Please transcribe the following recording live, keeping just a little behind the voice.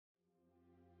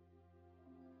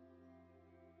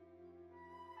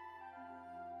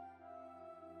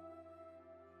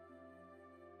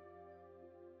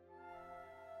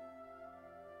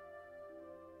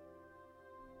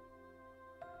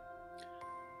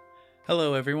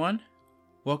Hello, everyone.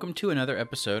 Welcome to another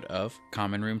episode of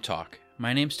Common Room Talk.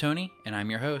 My name's Tony, and I'm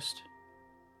your host.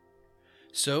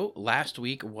 So, last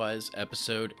week was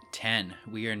episode 10.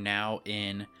 We are now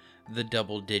in the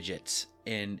double digits,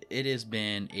 and it has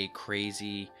been a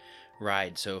crazy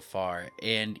ride so far.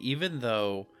 And even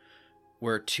though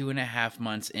we're 2.5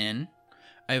 months in,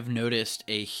 I've noticed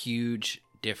a huge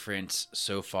difference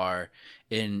so far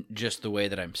in just the way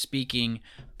that I'm speaking,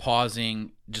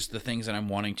 pausing, just the things that I'm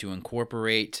wanting to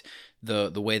incorporate,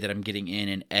 the way that I'm getting in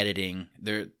and editing.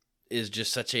 There is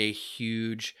just such a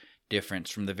huge difference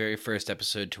from the very first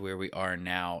episode to where we are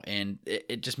now, and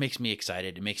it just makes me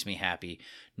excited. It makes me happy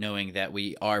knowing that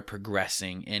we are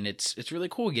progressing, and it's really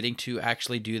cool getting to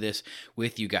actually do this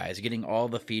with you guys, getting all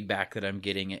the feedback that I'm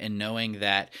getting, and knowing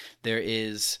that there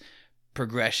is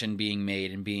progression being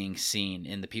made and being seen.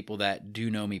 And the people that do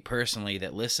know me personally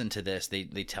that listen to this, they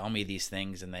tell me these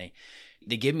things, and they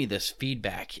give me this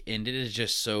feedback, and it is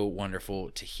just so wonderful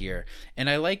to hear. And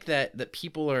I like that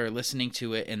people are listening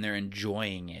to it and they're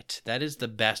enjoying it. That is the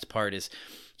best part, is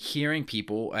hearing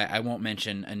people. I won't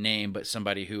mention a name, but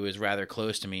somebody who is rather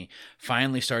close to me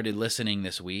finally started listening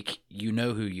this week. You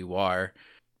know who you are.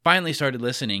 Finally started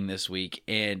listening this week,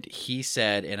 and he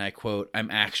said, and I quote, "I'm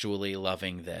actually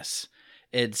loving this."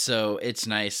 And so it's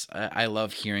nice. I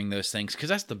love hearing those things, because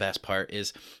that's the best part,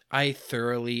 is I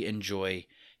thoroughly enjoy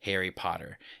Harry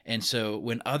Potter. And so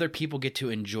when other people get to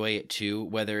enjoy it too,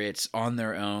 whether it's on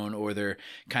their own or they're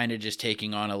kind of just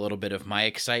taking on a little bit of my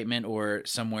excitement or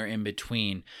somewhere in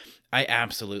between, I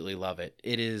absolutely love it.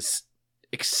 It is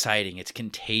exciting. It's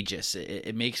contagious.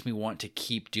 It makes me want to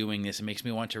keep doing this. It makes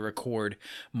me want to record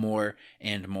more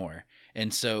and more.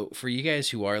 And so for you guys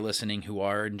who are listening, who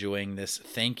are enjoying this,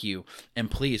 thank you. And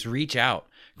please reach out.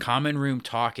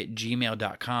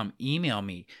 commonroomtalk@gmail.com. Email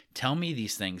me. Tell me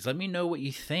these things. Let me know what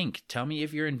you think. Tell me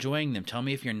if you're enjoying them. Tell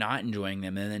me if you're not enjoying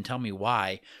them, and then tell me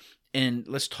why. And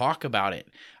let's talk about it.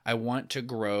 I want to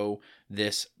grow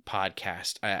this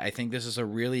podcast. I think this is a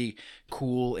really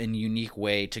cool and unique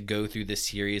way to go through this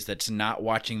series that's not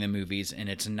watching the movies, and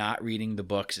it's not reading the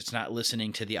books. It's not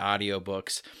listening to the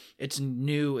audiobooks. It's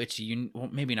new. Well,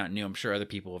 maybe not new. I'm sure other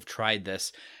people have tried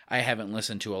this. I haven't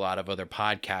listened to a lot of other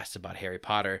podcasts about Harry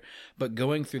Potter, but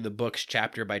going through the books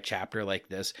chapter by chapter like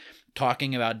this,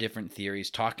 talking about different theories,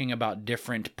 talking about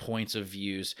different points of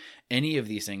views, any of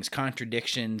these things,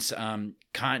 contradictions,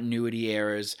 continuity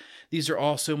errors, these are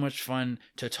all so much fun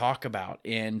to talk about,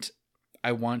 and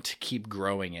I want to keep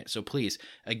growing it. So please,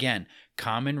 again,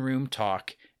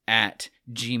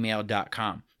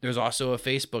 commonroomtalk@gmail.com. There's also a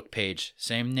Facebook page,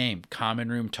 same name,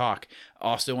 Common Room Talk.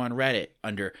 Also on Reddit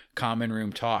under Common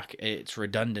Room Talk. It's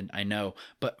redundant, I know,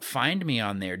 but find me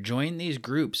on there. Join these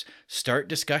groups. Start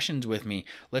discussions with me.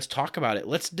 Let's talk about it.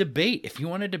 Let's debate. If you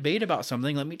want to debate about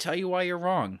something, let me tell you why you're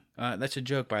wrong. That's a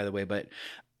joke, by the way, but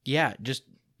yeah, just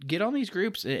get on these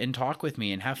groups and talk with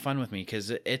me and have fun with me, because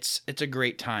it's a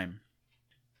great time.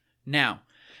 Now,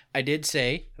 I did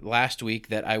say last week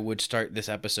that I would start this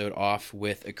episode off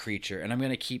with a creature, and I'm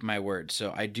going to keep my word.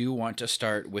 So I do want to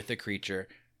start with a creature,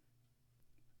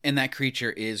 and that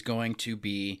creature is going to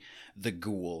be the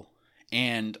ghoul.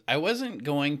 And I wasn't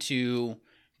going to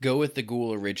go with the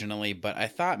ghoul originally, but I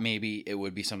thought maybe it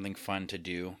would be something fun to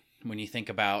do. When you think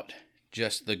about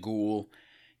just the ghoul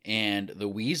and the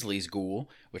Weasley's ghoul,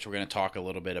 which we're going to talk a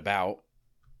little bit about,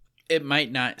 it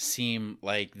might not seem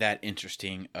like that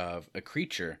interesting of a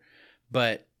creature,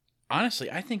 but honestly,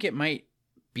 I think it might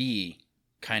be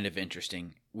kind of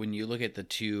interesting when you look at the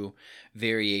two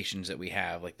variations that we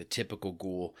have. Like the typical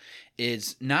ghoul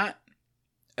is not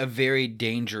a very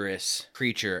dangerous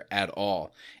creature at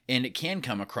all, and it can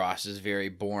come across as very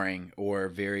boring or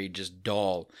very just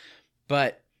dull,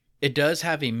 but it does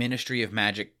have a Ministry of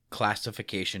Magic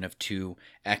classification of 2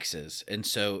 X's, and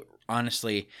so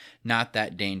honestly, not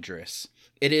that dangerous.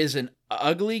 It is an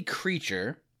ugly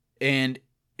creature, and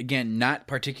again, not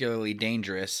particularly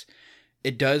dangerous.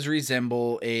 It does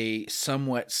resemble a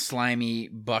somewhat slimy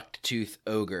buck-toothed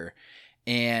ogre,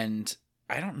 and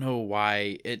I don't know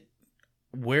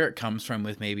where it comes from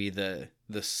with maybe the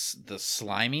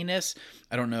sliminess.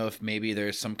 I don't know if maybe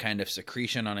there's some kind of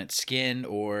secretion on its skin,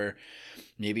 or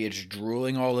maybe it's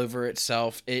drooling all over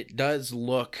itself. It does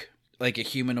look like a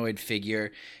humanoid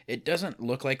figure. It doesn't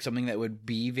look like something that would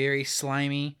be very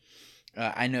slimy.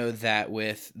 I know that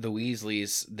with the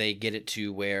Weasleys, they get it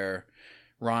to wear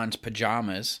Ron's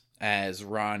pajamas, as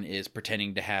Ron is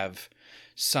pretending to have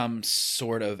some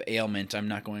sort of ailment. I'm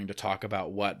not going to talk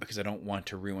about what, because I don't want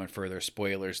to ruin further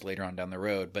spoilers later on down the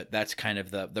road, but that's kind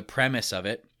of the premise of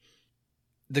it.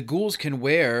 The ghouls can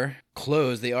wear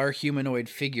clothes. They are humanoid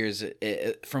figures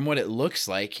from what it looks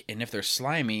like, and if they're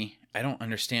slimy, I don't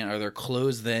understand. Are their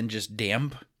clothes then just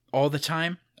damp all the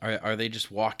time? Are they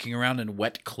just walking around in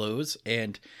wet clothes?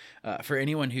 And for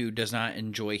anyone who does not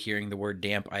enjoy hearing the word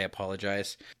damp, I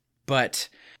apologize. But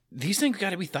these things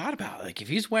got to be thought about. Like, if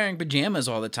he's wearing pajamas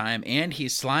all the time and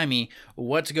he's slimy,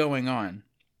 what's going on?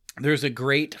 There's a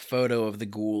great photo of the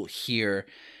ghoul here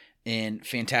in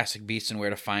Fantastic Beasts and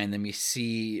Where to Find Them. You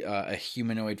see a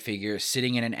humanoid figure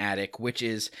sitting in an attic, which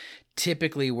is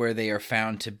typically where they are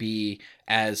found to be,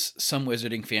 as some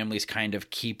wizarding families kind of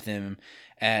keep them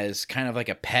as kind of like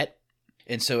a pet.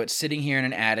 And so it's sitting here in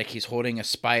an attic. He's holding a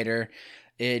spider,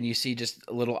 and you see just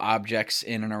little objects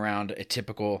in and around a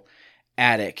typical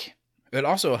attic. It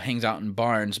also hangs out in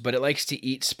barns, but it likes to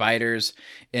eat spiders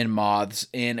and moths,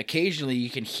 and occasionally you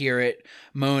can hear it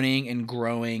moaning and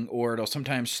growing, or it'll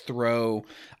sometimes throw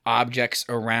objects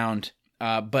around,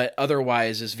 but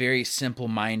otherwise is very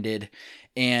simple-minded,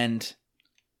 and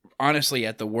honestly,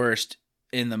 at the worst,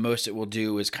 in the most it will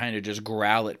do is kind of just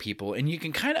growl at people. And you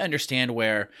can kind of understand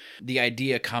where the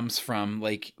idea comes from.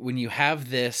 Like, when you have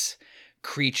this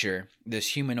creature, this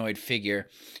humanoid figure,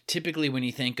 typically when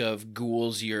you think of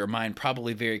ghouls, your mind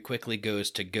probably very quickly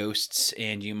goes to ghosts,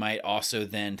 and you might also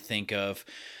then think of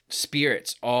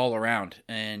spirits all around,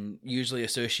 and usually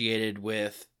associated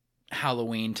with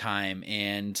Halloween time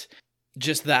and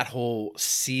just that whole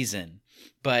season.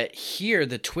 But here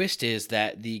the twist is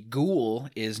that the ghoul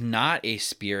is not a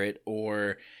spirit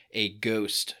or a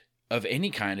ghost of any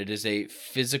kind. It is a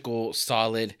physical,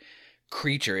 solid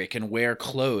creature. It can wear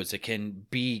clothes. It can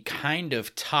be kind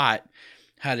of taught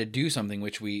how to do something,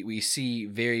 which we see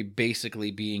very basically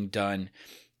being done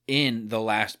in the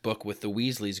last book with the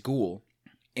Weasleys' ghoul.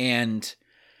 And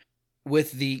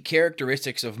with the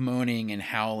characteristics of moaning and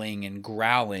howling and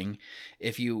growling,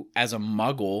 if you, as a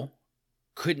muggle,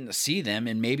 couldn't see them,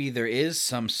 and maybe there is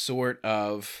some sort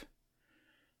of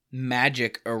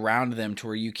magic around them to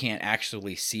where you can't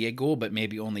actually see a ghoul, but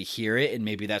maybe only hear it, and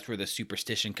maybe that's where the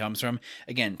superstition comes from.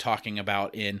 Again, talking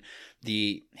about in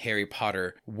the Harry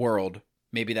Potter world,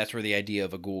 maybe that's where the idea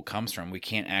of a ghoul comes from. We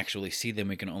can't actually see them,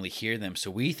 we can only hear them, so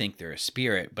we think they're a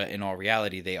spirit, but in all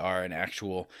reality, they are an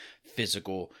actual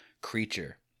physical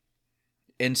creature.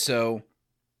 And so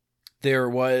there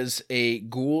is a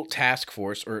ghoul task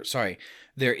force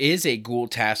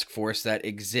that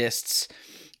exists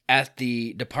at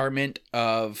the Department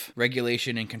of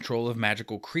Regulation and Control of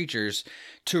Magical Creatures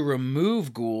to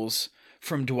remove ghouls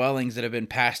from dwellings that have been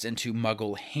passed into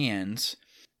Muggle hands.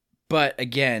 But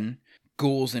again,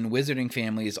 ghouls in wizarding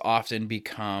families often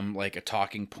become like a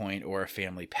talking point or a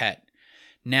family pet.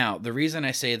 Now, the reason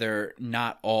I say they're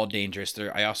not all dangerous,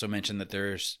 I also mentioned that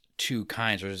there's two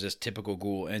kinds. There's this typical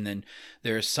ghoul, and then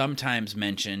there's sometimes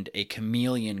mentioned a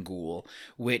chameleon ghoul,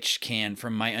 which can,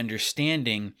 from my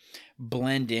understanding,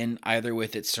 blend in either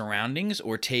with its surroundings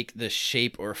or take the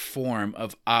shape or form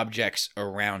of objects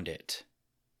around it.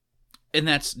 And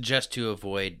that's just to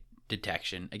avoid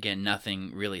detection. Again,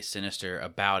 nothing really sinister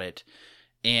about it.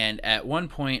 And at one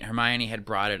point, Hermione had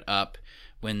brought it up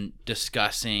when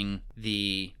discussing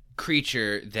the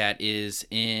creature that is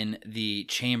in the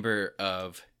Chamber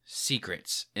of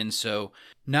Secrets. And so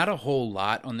not a whole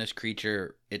lot on this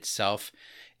creature itself.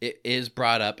 It is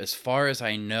brought up, as far as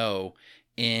I know,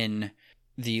 in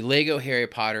the Lego Harry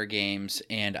Potter games,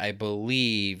 and I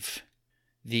believe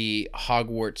the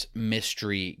Hogwarts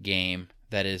Mystery game.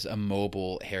 That is a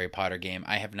mobile Harry Potter game.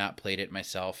 I have not played it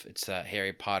myself. It's a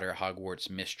Harry Potter Hogwarts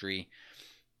Mystery,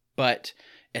 but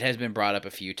it has been brought up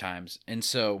a few times. And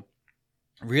so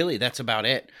really that's about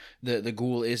it. The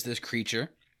ghoul is this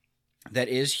creature that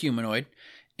is humanoid,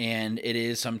 and it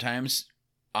is sometimes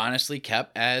honestly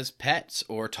kept as pets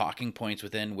or talking points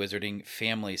within wizarding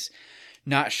families.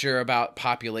 Not sure about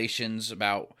populations,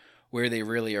 about where they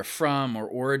really are from or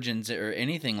origins or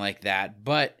anything like that,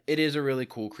 but it is a really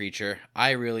cool creature.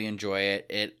 I really enjoy it.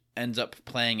 It ends up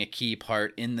playing a key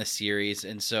part in the series,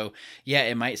 and so yeah,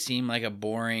 it might seem like a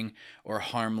boring or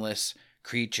harmless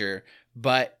creature,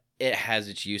 but it has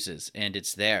its uses, and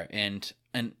it's there. And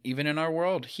even in our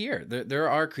world here, there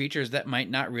are creatures that might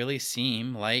not really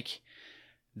seem like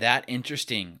that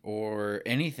interesting or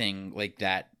anything like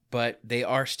that, but they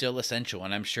are still essential.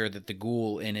 And I'm sure that the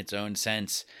ghoul, in its own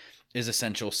sense, is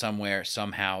essential somewhere,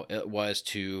 somehow. It was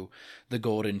to the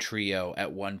Golden Trio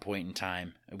at one point in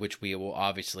time, which we will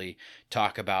obviously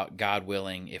talk about, God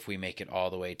willing, if we make it all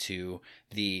the way to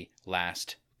the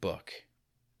last book.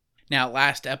 Now,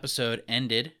 last episode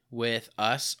ended with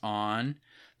us on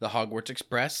the Hogwarts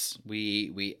Express.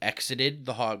 We exited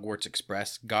the Hogwarts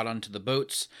Express, got onto the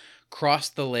boats,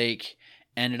 crossed the lake,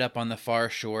 ended up on the far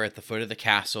shore at the foot of the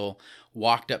castle,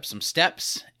 walked up some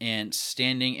steps, and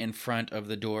standing in front of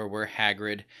the door where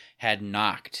Hagrid had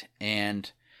knocked.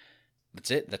 And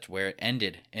that's it. That's where it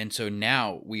ended. And so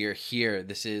now we are here.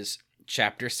 This is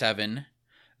Chapter 7,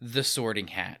 The Sorting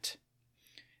Hat.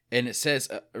 And it says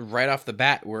right off the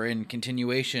bat, we're in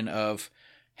continuation of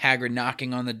Hagrid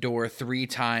knocking on the door 3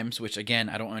 times, which, again,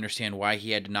 I don't understand why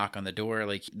he had to knock on the door.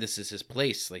 Like, this is his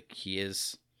place. Like, he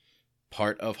is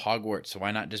part of Hogwarts, so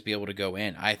why not just be able to go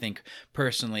in? I think,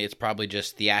 personally, it's probably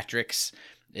just theatrics.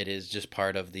 It is just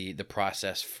part of the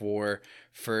process for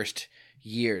first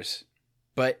years.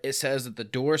 But it says that the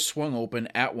door swung open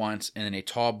at once, and then a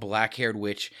tall black-haired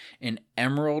witch in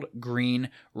emerald green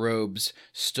robes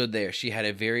stood there. She had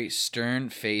a very stern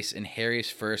face, and Harry's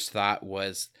first thought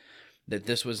was that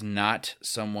this was not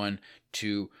someone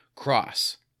to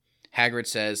cross. Hagrid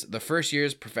says, "The first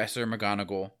year's Professor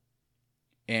McGonagall,"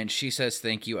 and she says,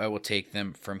 "Thank you, I will take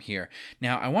them from here."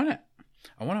 Now, I want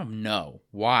to know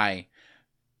why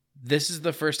this is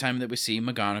the first time that we see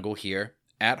McGonagall here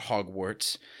at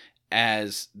Hogwarts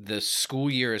as the school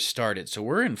year has started. So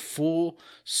we're in full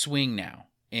swing now.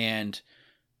 And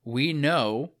we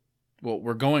know, well,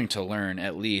 we're going to learn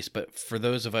at least, but for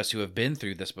those of us who have been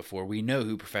through this before, we know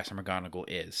who Professor McGonagall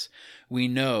is. We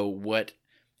know what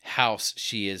house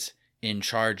she is in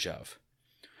charge of.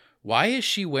 Why is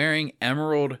she wearing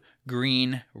emerald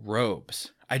green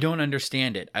robes? I don't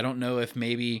understand it. I don't know if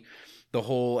maybe the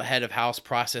whole head of house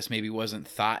process maybe wasn't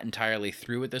thought entirely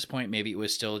through at this point. Maybe it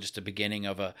was still just a beginning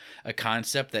of a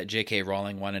concept that J.K.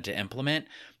 Rowling wanted to implement.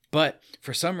 But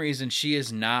for some reason, she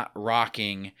is not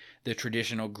rocking the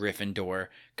traditional Gryffindor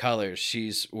colors.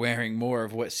 She's wearing more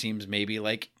of what seems maybe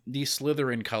like the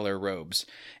Slytherin color robes.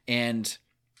 And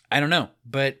I don't know,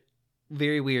 but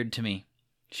very weird to me.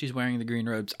 She's wearing the green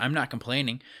robes. I'm not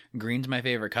complaining. Green's my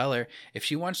favorite color. If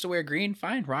she wants to wear green,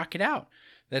 fine, rock it out.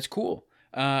 That's cool.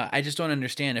 I just don't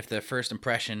understand if the first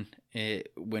impression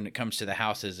when it comes to the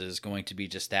houses is going to be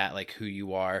just that, like who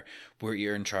you are, what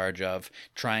you're in charge of,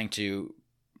 trying to,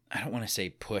 I don't want to say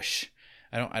push.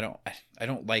 I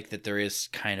don't like that there is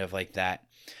kind of like that.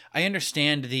 I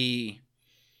understand the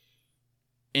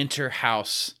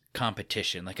inter-house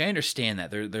competition. Like, I understand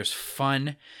that there's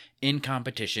fun in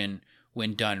competition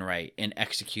when done right and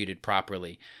executed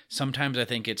properly. Sometimes I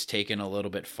think it's taken a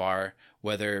little bit far,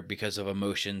 whether because of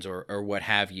emotions or what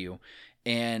have you.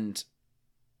 And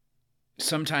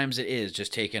sometimes it is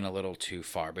just taken a little too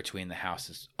far between the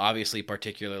houses. Obviously,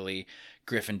 particularly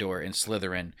Gryffindor and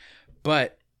Slytherin.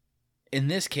 But in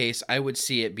this case, I would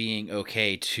see it being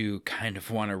okay to kind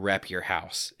of want to rep your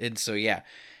house. And so, yeah,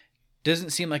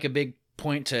 doesn't seem like a big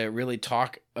point to really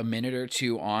talk a minute or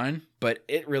two on, but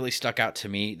it really stuck out to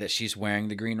me that she's wearing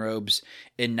the green robes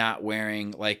and not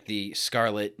wearing like the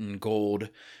scarlet and gold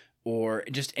or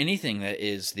just anything that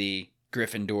is the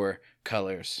Gryffindor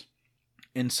colors.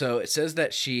 And so it says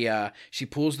that she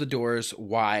pulls the doors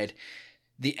wide.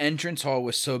 The entrance hall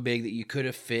was so big that you could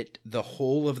have fit the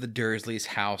whole of the Dursleys'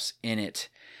 house in it.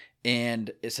 And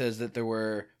it says that there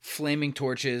were flaming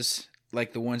torches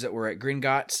like the ones that were at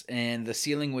Gringotts, and the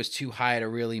ceiling was too high to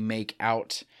really make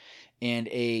out. And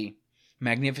a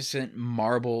magnificent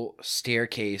marble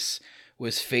staircase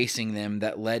was facing them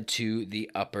that led to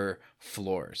the upper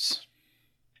floors.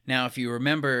 Now, if you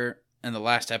remember in the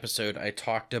last episode, I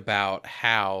talked about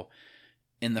how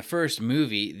in the first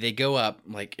movie, they go up,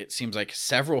 like, it seems like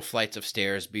several flights of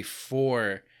stairs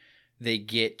before they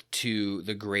get to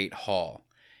the Great Hall.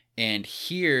 And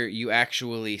here you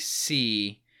actually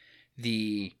see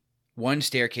the one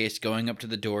staircase going up to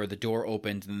the door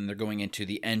opens, and then they're going into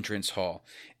the entrance hall.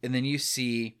 And then you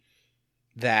see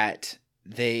that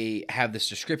they have this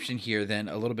description here, then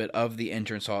a little bit of the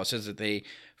entrance hall. It says that they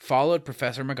followed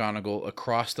Professor McGonagall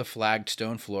across the flagged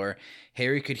stone floor.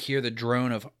 Harry could hear the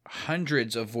drone of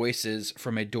hundreds of voices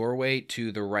from a doorway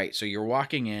to the right. So you're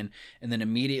walking in, and then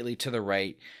immediately to the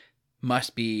right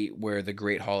must be where the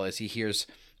Great Hall is. He hears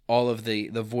all of the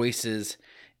voices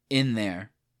in there.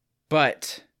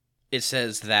 But it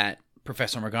says that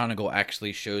Professor McGonagall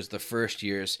actually shows the first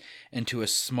years into a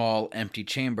small empty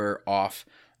chamber off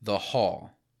the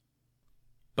hall.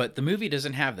 But the movie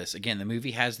doesn't have this. Again, the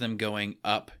movie has them going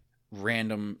up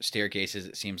random staircases,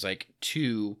 it seems like,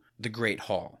 to the Great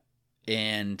Hall.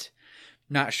 And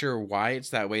not sure why it's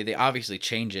that way. They obviously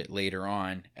change it later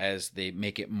on as they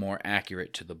make it more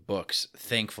accurate to the books,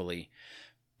 thankfully.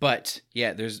 But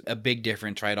yeah, there's a big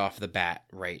difference right off the bat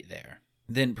right there.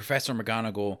 Then Professor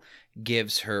McGonagall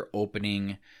gives her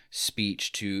opening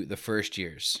speech to the first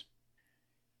years.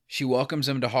 She welcomes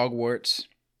them to Hogwarts.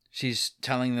 She's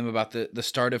telling them about the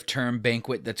start of term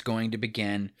banquet that's going to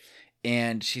begin.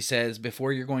 And she says,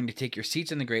 before you're going to take your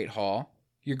seats in the Great Hall,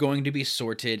 you're going to be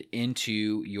sorted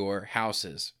into your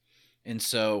houses. And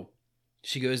so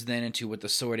she goes then into what the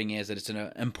sorting is, that it's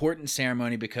an important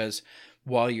ceremony because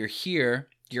while you're here,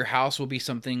 your house will be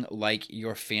something like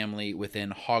your family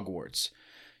within Hogwarts.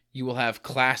 You will have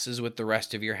classes with the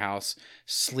rest of your house,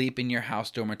 sleep in your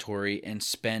house dormitory, and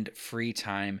spend free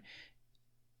time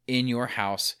in your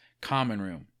house common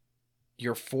room.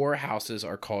 Your 4 houses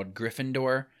are called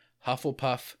Gryffindor,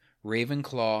 Hufflepuff,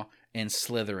 Ravenclaw, and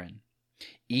Slytherin.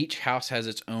 Each house has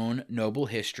its own noble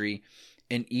history,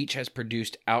 and each has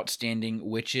produced outstanding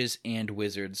witches and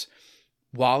wizards.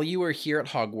 While you are here at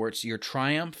Hogwarts, your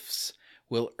triumphs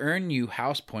will earn you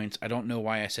house points. I don't know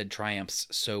why I said triumphs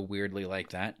so weirdly like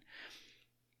that.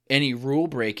 Any rule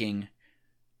breaking,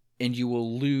 and you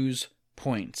will lose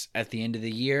points. At the end of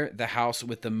the year, the house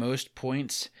with the most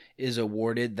points is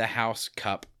awarded the House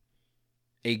Cup.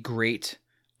 A great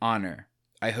honor.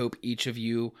 I hope each of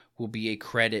you will be a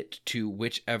credit to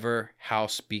whichever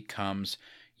house becomes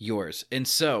yours. And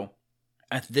so,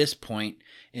 at this point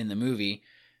in the movie,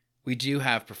 we do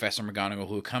have Professor McGonagall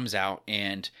who comes out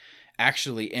and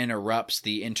actually interrupts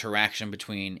the interaction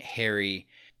between Harry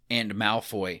and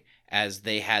Malfoy as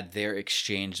they had their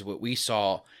exchange. What we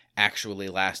saw actually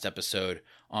last episode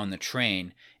on the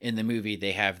train. In the movie,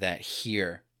 they have that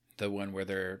here, the one where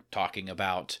they're talking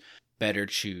about better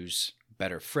choose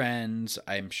better friends.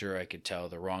 I'm sure I could tell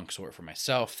the wrong sort for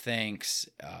myself, thanks.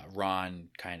 Ron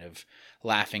kind of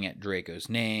laughing at Draco's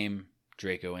name,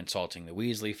 Draco insulting the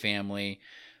Weasley family,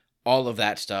 all of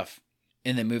that stuff.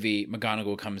 In the movie,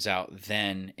 McGonagall comes out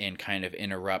then and kind of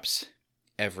interrupts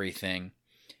everything.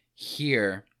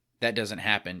 Here, that doesn't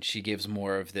happen. She gives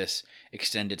more of this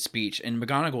extended speech. And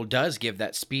McGonagall does give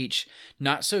that speech,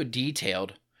 not so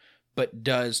detailed, but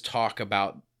does talk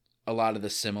about a lot of the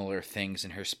similar things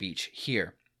in her speech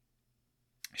here.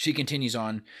 She continues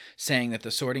on saying that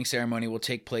the sorting ceremony will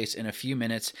take place in a few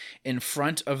minutes in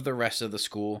front of the rest of the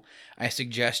school. I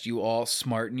suggest you all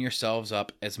smarten yourselves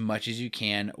up as much as you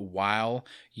can while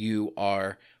you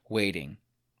are waiting.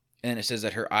 And it says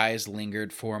that her eyes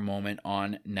lingered for a moment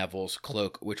on Neville's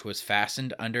cloak, which was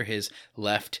fastened under his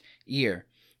left ear,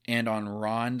 and on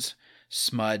Ron's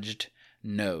smudged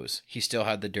nose. He still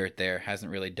had the dirt there,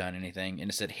 hasn't really done anything.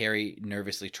 And it said Harry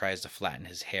nervously tries to flatten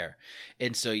his hair.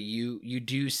 And so you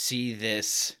do see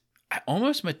this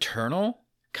almost maternal,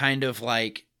 kind of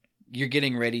like you're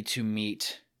getting ready to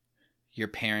meet your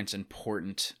parents'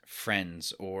 important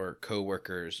friends or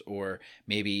coworkers or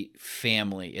maybe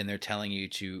family, and they're telling you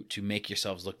to make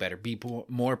yourselves look better, be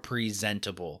more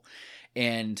presentable.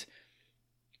 And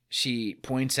she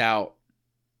points out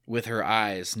with her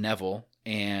eyes Neville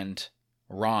and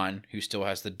Ron, who still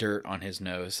has the dirt on his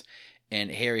nose,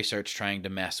 and Harry starts trying to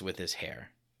mess with his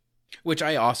hair, which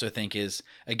I also think is,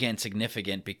 again,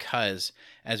 significant because,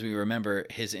 as we remember,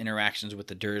 his interactions with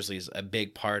the Dursleys, a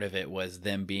big part of it was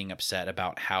them being upset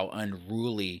about how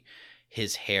unruly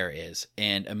his hair is.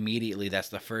 And immediately that's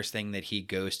the first thing that he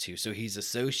goes to. So he's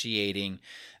associating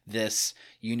this,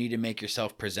 you need to make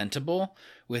yourself presentable,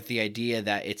 with the idea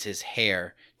that it's his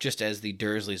hair, just as the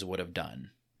Dursleys would have done.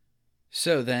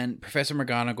 So then Professor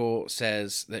McGonagall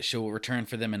says that she will return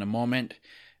for them in a moment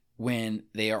when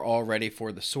they are all ready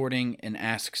for the sorting and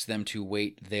asks them to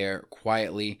wait there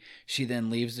quietly. She then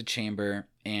leaves the chamber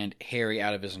and Harry,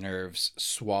 out of his nerves,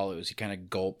 swallows. He kind of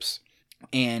gulps.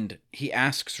 And he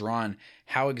asks Ron,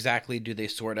 how exactly do they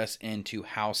sort us into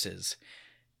houses?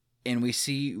 And we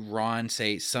see Ron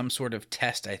say some sort of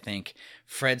test, I think.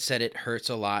 Fred said it hurts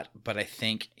a lot, but I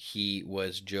think he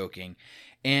was joking.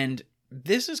 And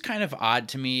this is kind of odd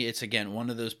to me. It's, again, one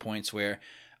of those points where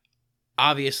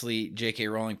obviously J.K.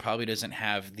 Rowling probably doesn't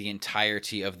have the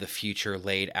entirety of the future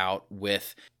laid out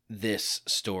with this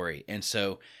story. And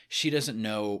so she doesn't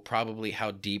know probably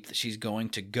how deep that she's going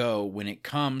to go when it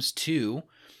comes to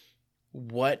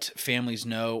what families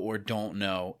know or don't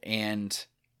know and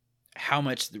how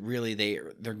much really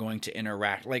they're going to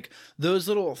interact. Like those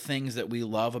little things that we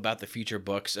love about the future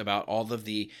books, about all of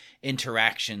the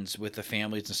interactions with the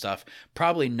families and stuff,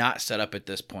 probably not set up at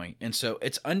this point. And so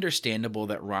it's understandable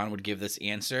that Ron would give this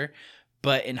answer,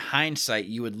 but in hindsight,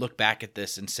 you would look back at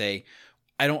this and say,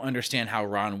 I don't understand how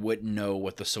Ron wouldn't know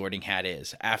what the Sorting Hat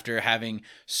is. After having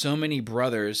so many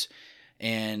brothers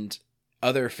and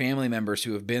other family members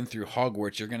who have been through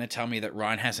Hogwarts, you're going to tell me that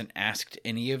Ron hasn't asked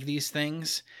any of these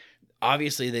things?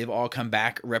 Obviously, they've all come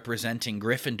back representing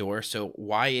Gryffindor, so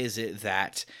why is it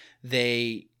that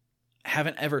they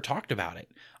haven't ever talked about it?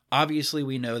 Obviously,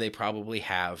 we know they probably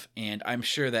have, and I'm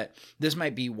sure that this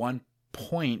might be one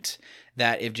point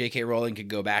that if J.K. Rowling could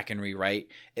go back and rewrite,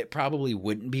 it probably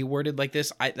wouldn't be worded like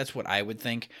this. That's what I would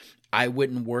think. I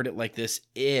wouldn't word it like this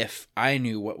if I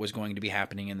knew what was going to be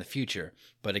happening in the future.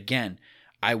 But again,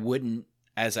 I wouldn't,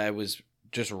 as I was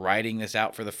just writing this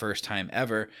out for the first time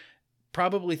ever,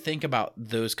 probably think about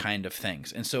those kind of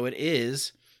things. And so it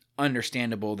is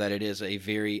understandable that it is a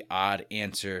very odd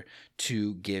answer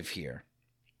to give here.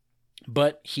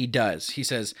 But he does. He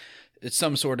says, it's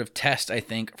some sort of test, I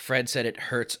think. Fred said it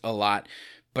hurts a lot,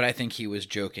 but I think he was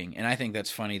joking. And I think that's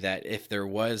funny that if there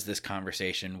was this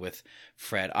conversation with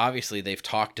Fred, obviously they've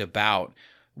talked about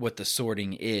what the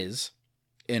sorting is,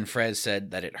 and Fred said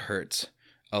that it hurts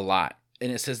a lot.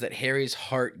 And it says that Harry's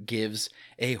heart gives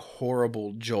a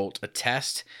horrible jolt, a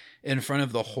test in front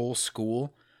of the whole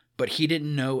school, but he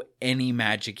didn't know any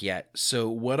magic yet.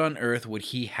 So what on earth would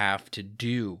he have to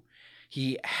do?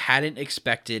 He hadn't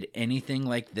expected anything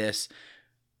like this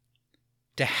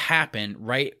to happen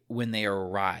right when they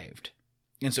arrived.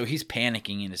 And so he's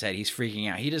panicking in his head. He's freaking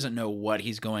out. He doesn't know what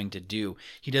he's going to do.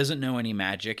 He doesn't know any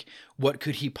magic. What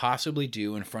could he possibly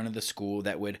do in front of the school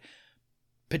that would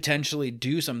potentially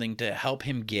do something to help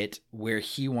him get where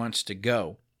he wants to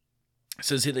go? It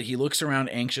says that he looks around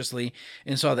anxiously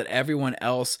and saw that everyone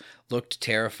else looked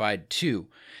terrified too.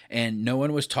 And no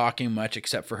one was talking much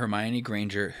except for Hermione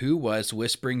Granger, who was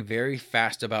whispering very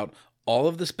fast about all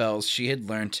of the spells she had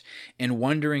learnt and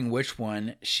wondering which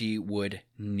one she would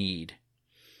need.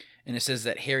 And it says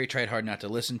that Harry tried hard not to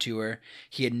listen to her.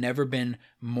 He had never been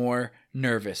more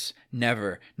nervous.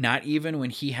 Never. Not even when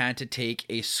he had to take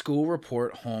a school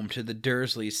report home to the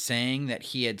Dursleys saying that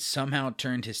he had somehow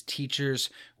turned his teacher's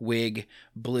wig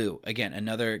blue. Again,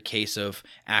 another case of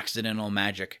accidental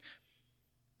magic.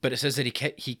 But it says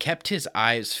that he kept his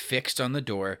eyes fixed on the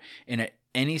door, and at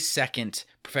any second,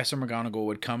 Professor McGonagall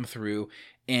would come through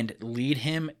and lead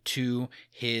him to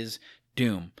his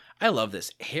doom. I love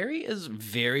this. Harry is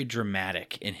very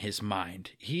dramatic in his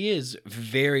mind. He is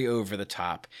very over the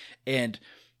top. And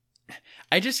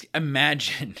I just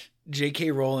imagine J.K.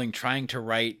 Rowling trying to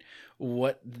write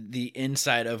what the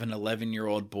inside of an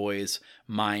 11-year-old boy's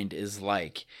mind is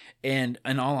like. And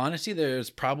in all honesty,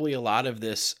 there's probably a lot of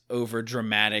this over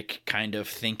dramatic kind of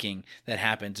thinking that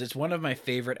happens. It's one of my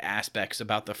favorite aspects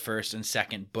about the first and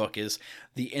second book is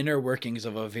the inner workings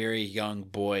of a very young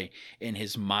boy in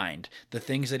his mind, the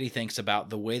things that he thinks about,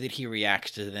 the way that he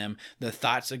reacts to them, the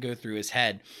thoughts that go through his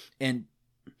head. And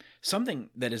something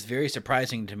that is very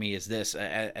surprising to me is this,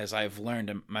 as I've learned,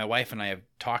 and my wife and I have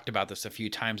talked about this a few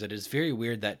times, that it's very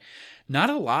weird that not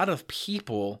a lot of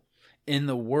people in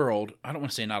the world, I don't want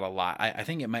to say not a lot, I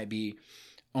think it might be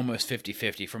almost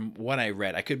 50-50 from what I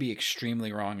read. I could be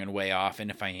extremely wrong and way off, and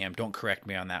if I am, don't correct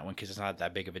me on that one because it's not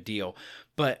that big of a deal.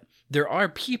 But there are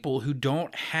people who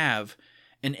don't have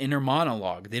an inner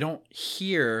monologue. They don't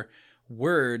hear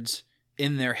words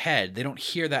in their head. They don't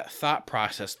hear that thought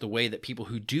process the way that people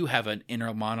who do have an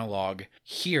inner monologue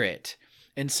hear it.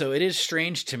 And so it is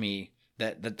strange to me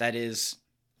that is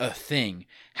a thing.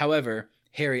 However,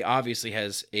 Harry obviously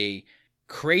has a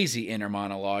crazy inner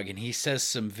monologue, and he says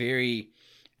some very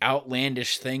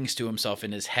outlandish things to himself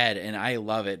in his head, and I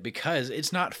love it because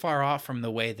it's not far off from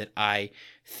the way that I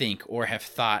think or have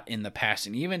thought in the past.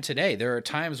 And even today, there are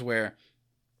times where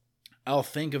I'll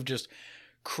think of just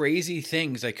crazy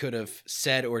things I could have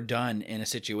said or done in a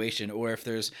situation, or if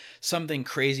there's something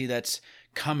crazy that's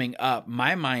coming up,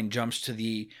 my mind jumps to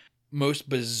the most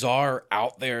bizarre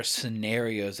out there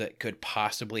scenarios that could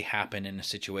possibly happen in a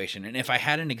situation. And if I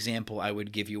had an example, I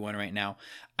would give you one right now.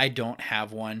 I don't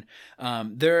have one.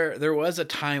 There was a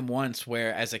time once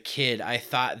where as a kid, I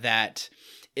thought that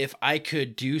if I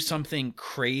could do something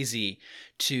crazy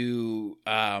to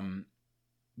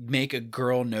make a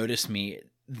girl notice me,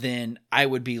 then I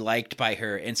would be liked by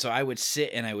her. And so I would sit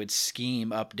and I would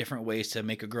scheme up different ways to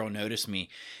make a girl notice me.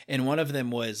 And one of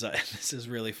them was, this is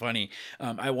really funny.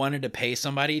 I wanted to pay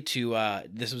somebody to,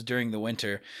 this was during the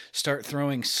winter, start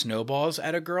throwing snowballs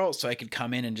at a girl so I could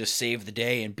come in and just save the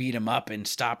day and beat him up and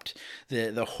stopped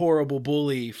the horrible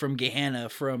bully from Gehenna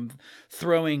from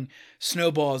throwing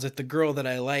snowballs at the girl that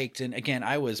I liked. And again,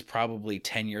 I was probably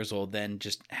 10 years old then,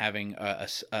 just having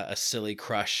a silly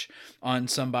crush on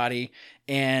somebody.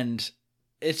 And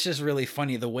it's just really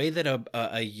funny the way that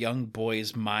a young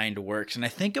boy's mind works. And I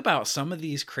think about some of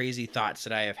these crazy thoughts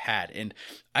that I have had. And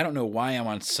I don't know why I'm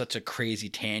on such a crazy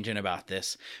tangent about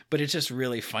this, but it's just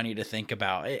really funny to think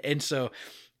about. And so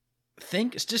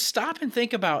just stop and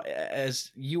think about,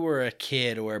 as you were a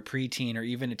kid or a preteen or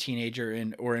even a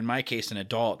teenager, or in my case, an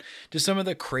adult, just some of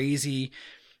the crazy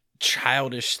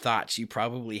childish thoughts you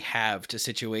probably have to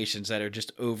situations that are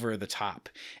just over the top.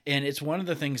 And it's one of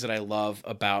the things that I love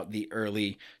about the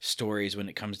early stories when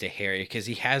it comes to Harry, because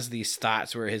he has these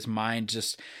thoughts where his mind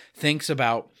just thinks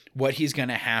about what he's going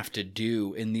to have to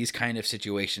do in these kind of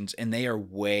situations, and they are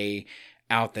way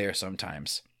out there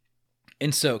sometimes.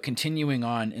 And so continuing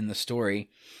on in the story,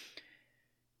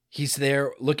 he's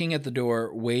there looking at the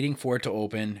door, waiting for it to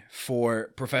open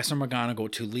for Professor McGonagall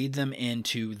to lead them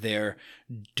into their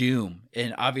doom.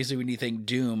 And obviously when you think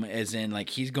doom as in like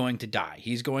he's going to die,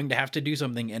 he's going to have to do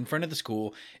something in front of the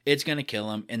school, it's going to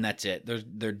kill him, and that's it.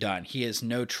 They're done. He has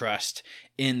no trust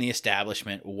in the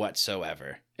establishment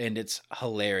whatsoever. And it's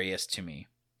hilarious to me.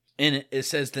 And it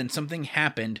says, then something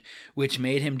happened which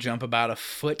made him jump about a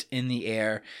foot in the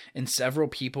air, and several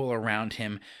people around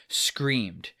him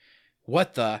screamed.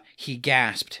 What the? He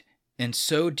gasped, and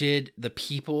so did the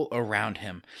people around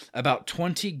him. About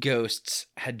 20 ghosts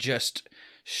had just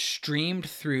streamed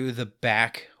through the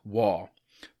back wall.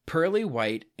 Pearly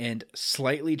white and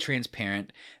slightly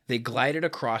transparent, they glided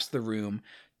across the room,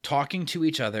 talking to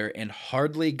each other and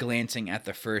hardly glancing at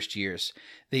the first years.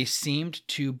 They seemed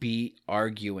to be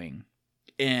arguing.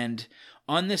 And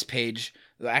on this page,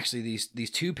 actually these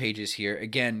 2 pages here,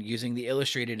 again, using the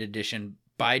illustrated edition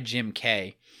by Jim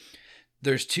Kay,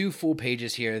 there's 2 full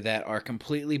pages here that are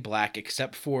completely black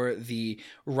except for the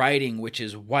writing, which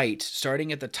is white.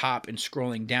 Starting at the top and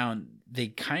scrolling down, they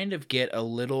kind of get a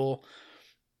little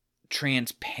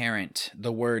transparent,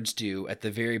 the words do, at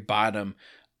the very bottom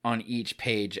on each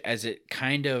page as it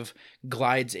kind of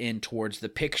glides in towards the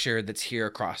picture that's here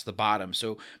across the bottom.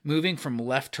 So moving from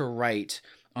left to right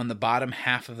on the bottom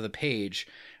half of the page,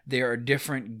 there are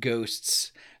different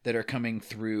ghosts that are coming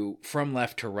through from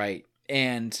left to right.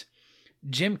 And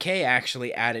Jim Kay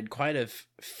actually added quite a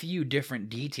few different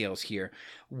details here.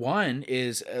 One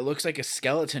is it looks like a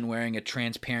skeleton wearing a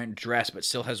transparent dress but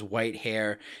still has white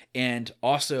hair, and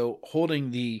also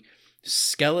holding the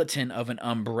skeleton of an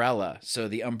umbrella. So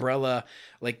the umbrella,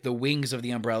 like the wings of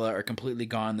the umbrella, are completely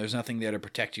gone. There's nothing there to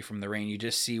protect you from the rain. You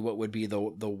just see what would be the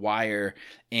wire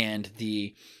and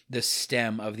the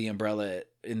stem of the umbrella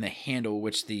in the handle,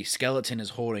 which the skeleton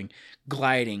is holding,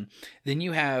 gliding. Then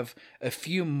you have a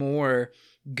few more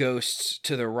ghosts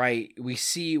to the right. We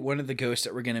see one of the ghosts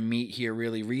that we're going to meet here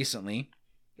really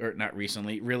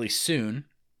soon.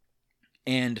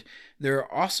 And there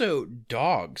are also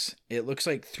dogs. It looks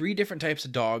like 3 different types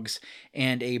of dogs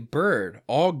and a bird,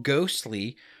 all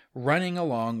ghostly, running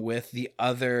along with the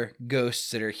other ghosts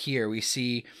that are here. We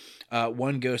see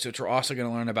one ghost, which we're also going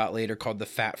to learn about later, called the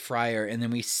Fat Friar. And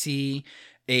then we see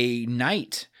a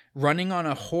knight running on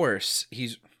a horse.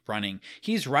 He's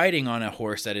riding on a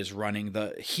horse that is running.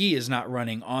 He is not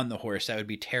running on the horse. That would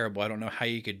be terrible. I don't know how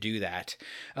you could do that.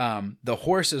 The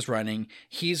horse is running.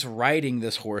 He's riding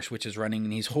this horse, which is running,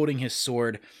 and he's holding his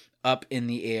sword up in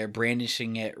the air,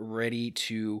 brandishing it, ready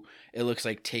to, it looks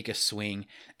like, take a swing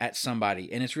at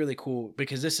somebody. And it's really cool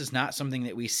because this is not something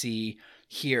that we see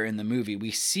here in the movie.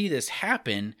 We see this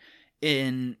happen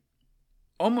in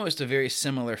almost a very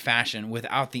similar fashion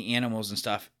without the animals and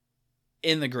stuff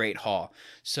in the Great Hall.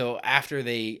 So after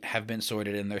they have been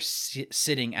sorted and they're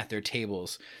sitting at their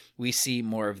tables, we see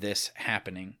more of this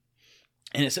happening.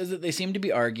 And it says that they seem to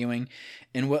be arguing,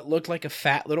 and what looked like a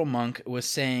fat little monk was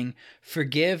saying,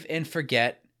 "Forgive and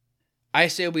forget. I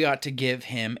say we ought to give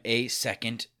him a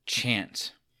second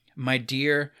chance. My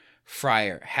dear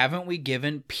friar, haven't we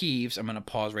given Peeves..." I'm going to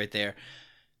pause right there.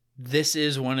 This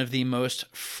is one of the most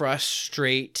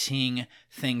frustrating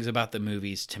things about the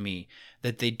movies to me,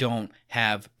 that they don't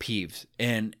have Peeves.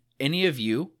 And any of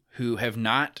you who have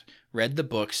not read the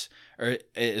books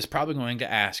is probably going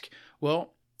to ask,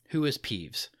 well, who is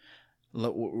Peeves?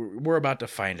 We're about to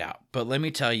find out. But let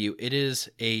me tell you, it is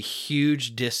a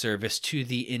huge disservice to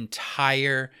the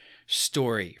entire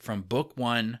story from book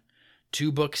 1 to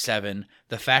book 7.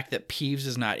 The fact that Peeves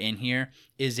is not in here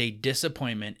is a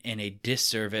disappointment and a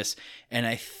disservice. And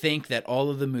I think that all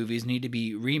of the movies need to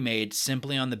be remade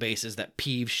simply on the basis that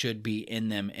Peeves should be in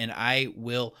them. And I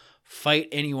will fight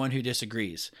anyone who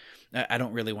disagrees. I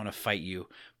don't really want to fight you,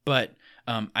 but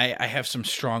I have some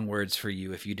strong words for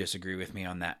you if you disagree with me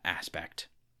on that aspect.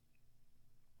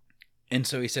 And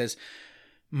so he says,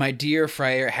 "My dear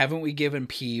friar, haven't we given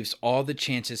Peeves all the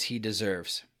chances he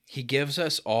deserves? He gives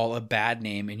us all a bad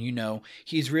name, and you know,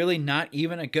 he's really not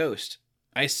even a ghost.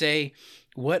 I say,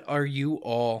 what are you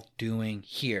all doing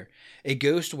here?" A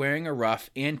ghost wearing a ruff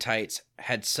and tights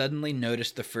had suddenly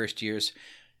noticed the first years,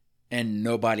 and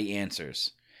nobody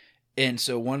answers. And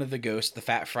so one of the ghosts, the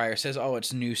Fat Friar, says, oh,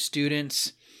 it's new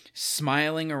students,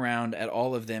 smiling around at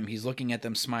all of them. He's looking at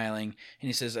them smiling, and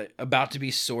he says, about to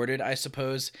be sorted, I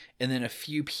suppose. And then a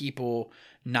few people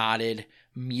nodded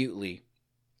mutely.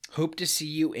 Hope to see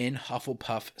you in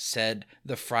Hufflepuff, said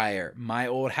the friar. My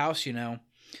old house, you know.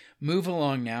 Move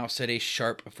along now, said a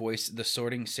sharp voice. The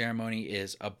sorting ceremony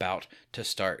is about to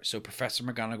start. So Professor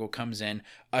McGonagall comes in,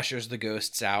 ushers the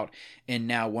ghosts out, and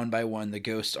now one by one the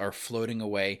ghosts are floating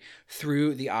away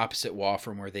through the opposite wall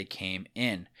from where they came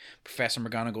in. Professor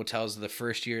McGonagall tells the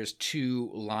first years to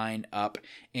line up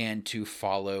and to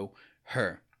follow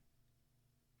her.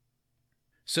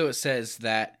 So it says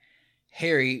that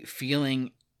Harry, feeling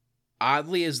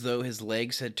oddly as though his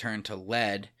legs had turned to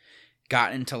lead,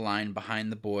 got into line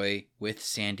behind the boy with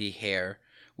sandy hair,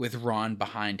 with Ron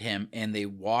behind him, and they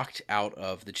walked out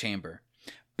of the chamber,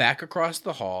 back across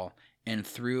the hall, and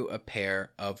through a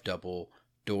pair of double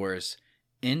doors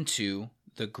into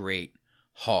the Great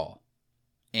Hall.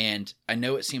 And I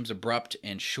know it seems abrupt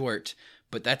and short,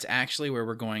 but that's actually where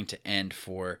we're going to end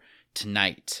for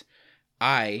tonight.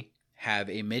 I have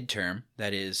a midterm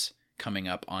that is coming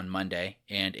up on Monday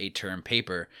and a term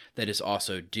paper that is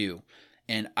also due.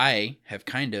 And I have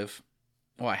I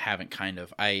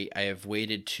have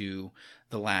waited to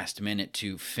the last minute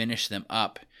to finish them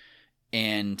up,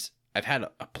 and I've had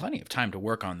plenty of time to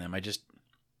work on them. I just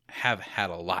have had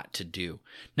a lot to do.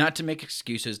 Not to make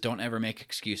excuses. Don't ever make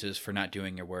excuses for not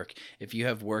doing your work. If you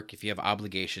have work, if you have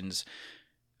obligations,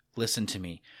 listen to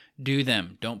me. Do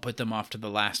them. Don't put them off to the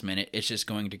last minute. It's just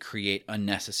going to create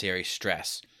unnecessary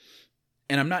stress.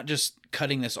 And I'm not just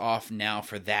cutting this off now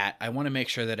for that. I want to make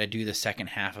sure that I do the second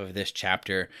half of this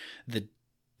chapter, the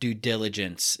due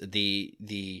diligence,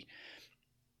 I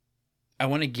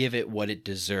want to give it what it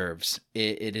deserves.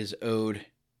 It is owed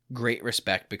great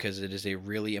respect because it is a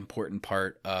really important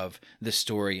part of the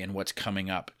story and what's coming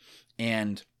up.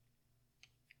 And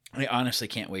I honestly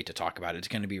can't wait to talk about it. It's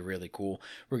going to be really cool.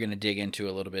 We're going to dig into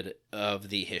a little bit of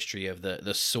the history of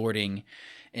the sorting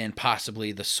and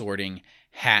possibly the sorting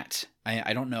hat.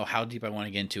 I don't know how deep I want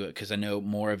to get into it because I know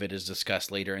more of it is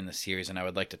discussed later in the series and I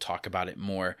would like to talk about it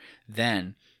more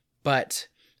then. But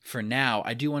for now,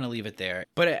 I do want to leave it there.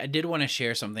 But I did want to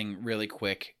share something really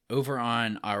quick. Over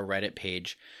on our Reddit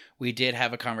page, we did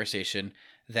have a conversation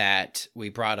that we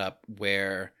brought up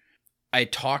where I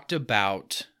talked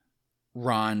about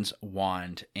Ron's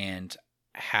wand and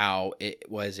how it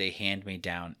was a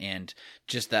hand-me-down, and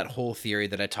just that whole theory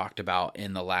that I talked about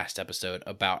in the last episode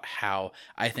about how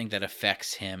I think that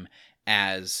affects him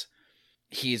as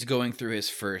he's going through his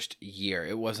first year.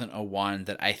 It wasn't a wand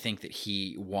that I think that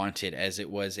he wanted, as it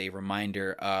was a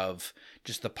reminder of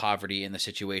just the poverty and the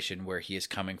situation where he is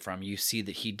coming from. You see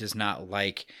that he does not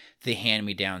like the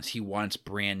hand-me-downs. He wants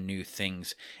brand new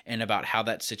things, and about how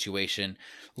that situation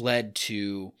led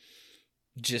to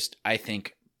just, I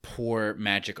think, poor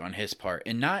magic on his part,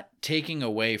 and not taking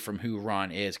away from who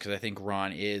Ron is, because I think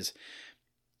Ron is,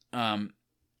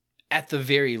 at the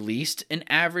very least, an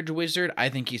average wizard. I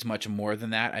think he's much more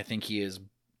than that. I think he is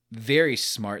very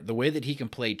smart. The way that he can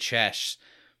play chess,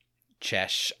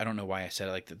 I don't know why I said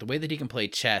it like that. The way that he can play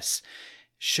chess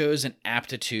shows an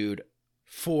aptitude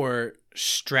for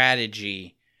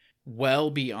strategy well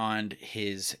beyond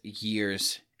his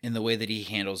years in the way that he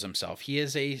handles himself. He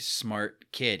is a smart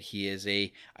kid. He is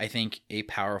I think, a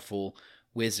powerful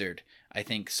wizard. I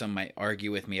think some might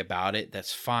argue with me about it.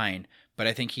 That's fine. But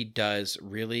I think he does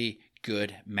really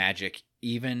good magic,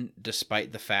 even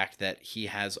despite the fact that he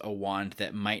has a wand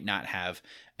that might not have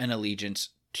an allegiance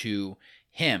to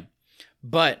him.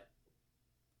 But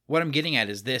what I'm getting at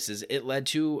is it led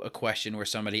to a question where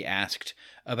somebody asked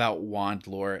about wand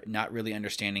lore, not really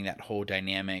understanding that whole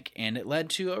dynamic. And it led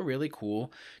to a really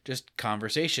cool just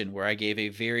conversation where I gave a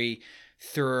very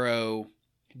thorough,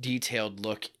 detailed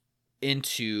look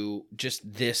into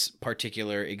just this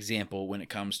particular example when it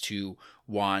comes to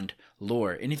wand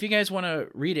lore. And if you guys want to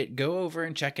read it, go over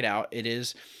and check it out. It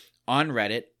is on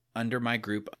Reddit under my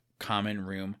group, Common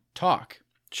Room Talk.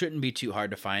 Shouldn't be too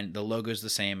hard to find. The logo's the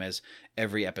same as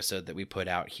every episode that we put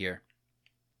out here.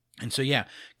 And so, yeah,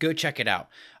 go check it out.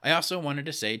 I also wanted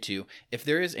to say, too, if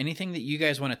there is anything that you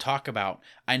guys want to talk about,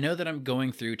 I know that I'm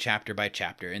going through chapter by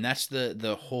chapter, and that's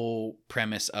the whole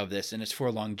premise of this, and it's for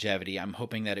longevity. I'm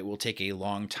hoping that it will take a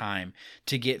long time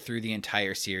to get through the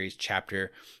entire series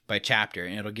chapter by chapter,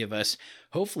 and it'll give us,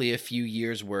 hopefully, a few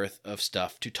years' worth of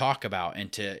stuff to talk about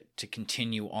and to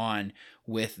continue on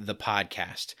with the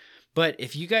podcast. But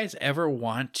if you guys ever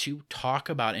want to talk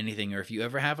about anything, or if you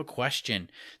ever have a question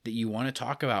that you want to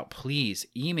talk about, please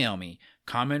email me,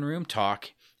 commonroomtalk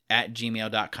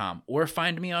commonroomtalk@gmail.com, or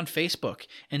find me on Facebook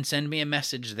and send me a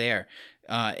message there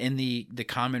in the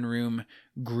Common Room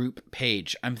group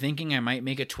page. I'm thinking I might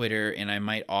make a Twitter, and I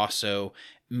might also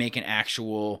make an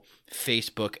actual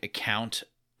Facebook account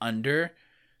under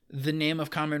the name of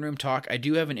Common Room Talk. I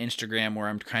do have an Instagram where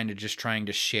I'm kind of just trying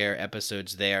to share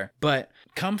episodes there, but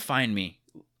come find me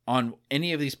on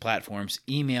any of these platforms.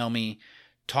 Email me,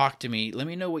 talk to me, let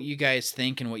me know what you guys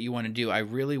think and what you want to do. I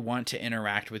really want to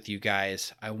interact with you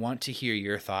guys. I want to hear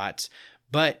your thoughts.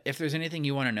 But if there's anything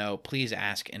you want to know, please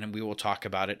ask and we will talk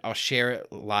about it. I'll share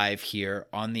it live here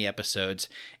on the episodes.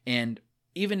 And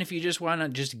even if you just want to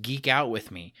just geek out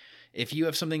with me, if you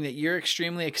have something that you're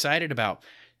extremely excited about,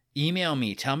 email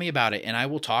me, tell me about it, and I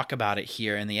will talk about it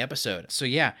here in the episode. So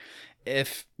yeah,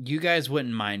 if you guys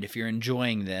wouldn't mind, if you're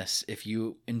enjoying this, if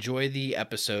you enjoy the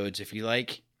episodes, if you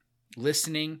like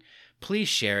listening, please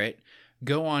share it.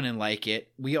 Go on and like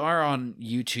it. We are on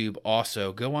YouTube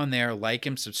also. Go on there, like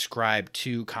and subscribe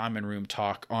to Common Room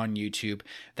Talk on YouTube.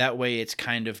 That way it's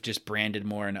kind of just branded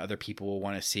more and other people will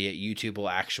want to see it. YouTube will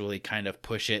actually kind of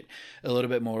push it a little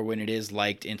bit more when it is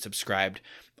liked and subscribed.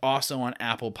 Also on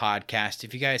Apple Podcast.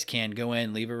 If you guys can, go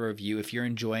in, leave a review. If you're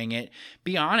enjoying it,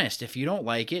 be honest. If you don't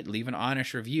like it, leave an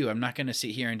honest review. I'm not going to sit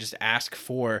here and just ask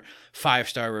for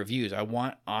 5-star reviews. I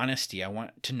want honesty. I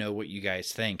want to know what you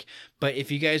guys think. But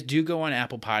if you guys do go on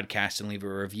Apple Podcast and leave a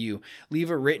review,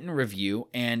 leave a written review,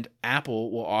 and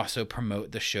Apple will also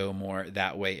promote the show more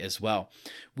that way as well.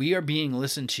 We are being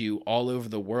listened to all over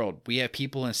the world. We have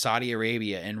people in Saudi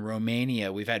Arabia and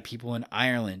Romania. We've had people in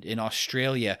Ireland, in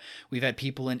Australia. We've had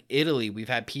people in Italy. We've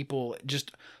had people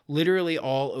just literally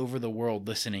all over the world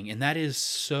listening. And that is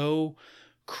so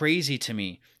crazy to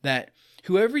me that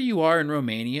whoever you are in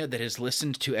Romania that has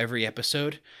listened to every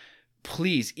episode,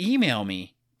 please email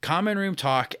me,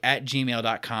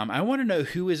 commonroomtalk@gmail.com. I want to know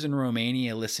who is in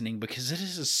Romania listening, because it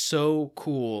is so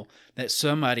cool that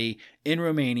somebody in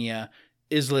Romania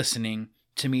is listening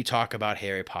to me talk about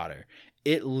Harry Potter.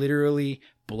 It literally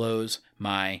blows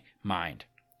my mind.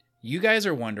 You guys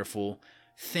are wonderful.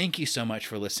 Thank you so much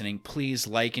for listening. Please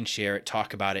like and share it.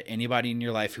 Talk about it. Anybody in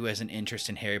your life who has an interest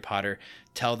in Harry Potter,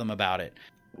 tell them about it.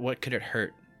 What could it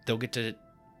hurt? They'll get to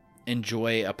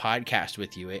enjoy a podcast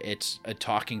with you. It's a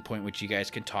talking point which you guys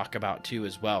can talk about too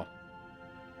as well.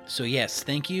 So yes,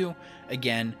 thank you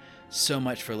again so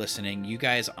much for listening. You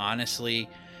guys honestly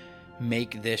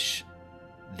make this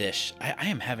I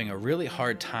am having a really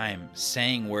hard time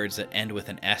saying words that end with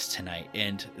an S tonight,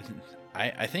 and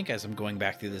I think as I'm going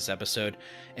back through this episode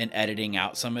and editing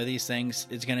out some of these things,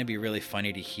 it's going to be really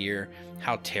funny to hear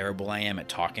how terrible I am at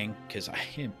talking, because I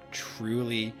am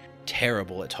truly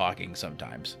terrible at talking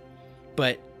sometimes.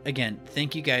 But again,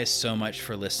 thank you guys so much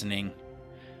for listening.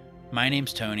 My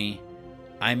name's Tony.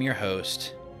 I'm your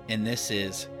host, and this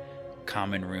is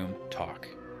Common Room Talk.